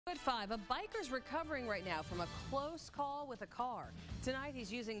At 5, a biker's recovering right now from a close call with a car. Tonight, he's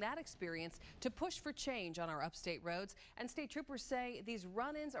using that experience to push for change on our upstate roads. And state troopers say these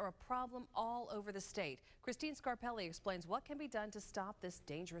run-ins are a problem all over the state. Christine Scarpelli explains what can be done to stop this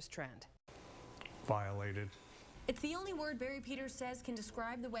dangerous trend. Violated. It's the only word Barry Peters says can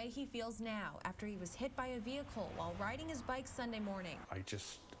describe the way he feels now after he was hit by a vehicle while riding his bike Sunday morning. I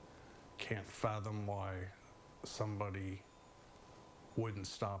just can't fathom why somebody wouldn't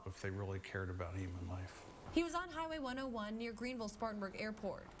stop if they really cared about human life. He was on Highway 101 near Greenville-Spartanburg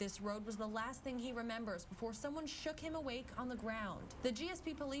Airport. This road was the last thing he remembers before someone shook him awake on the ground. The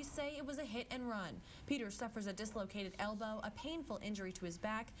GSP police say it was a hit and run. Peters suffers a dislocated elbow, a painful injury to his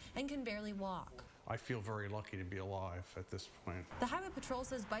back, and can barely walk. I feel very lucky to be alive at this point. The Highway Patrol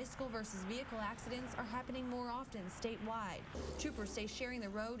says bicycle versus vehicle accidents are happening more often statewide. Troopers say sharing the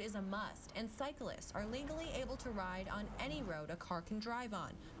road is a must, and cyclists are legally able to ride on any road a car can drive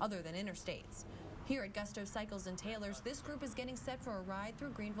on, other than interstates. Here at Gusto Cycles and Tailors, this group is getting set for a ride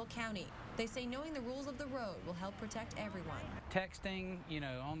through Greenville County. They say knowing the rules of the road will help protect everyone. Texting,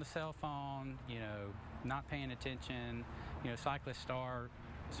 on the cell phone, not paying attention, cyclists are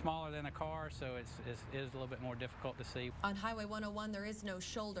smaller than a car, so it is a little bit more difficult to see. On Highway 101, there is no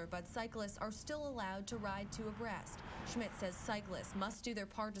shoulder, but cyclists are still allowed to ride two abreast. Schmidt says cyclists must do their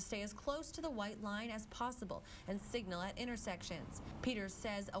part to stay as close to the white line as possible and signal at intersections. Peters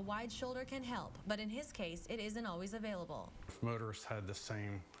says a wide shoulder can help, but in his case, it isn't always available. If motorists had the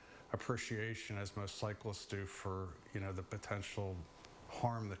same appreciation as most cyclists do for, the potential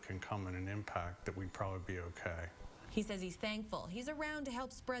harm that can come in an impact, that we'd probably be okay. He says he's thankful he's around to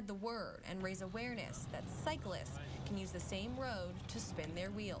help spread the word and raise awareness that cyclists can use the same road to spin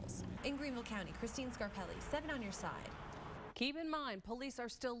their wheels. In Greenville County, Christine Scarpelli, 7 on your side. Keep in mind, police are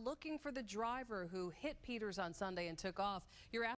still looking for the driver who hit Peters on Sunday and took off.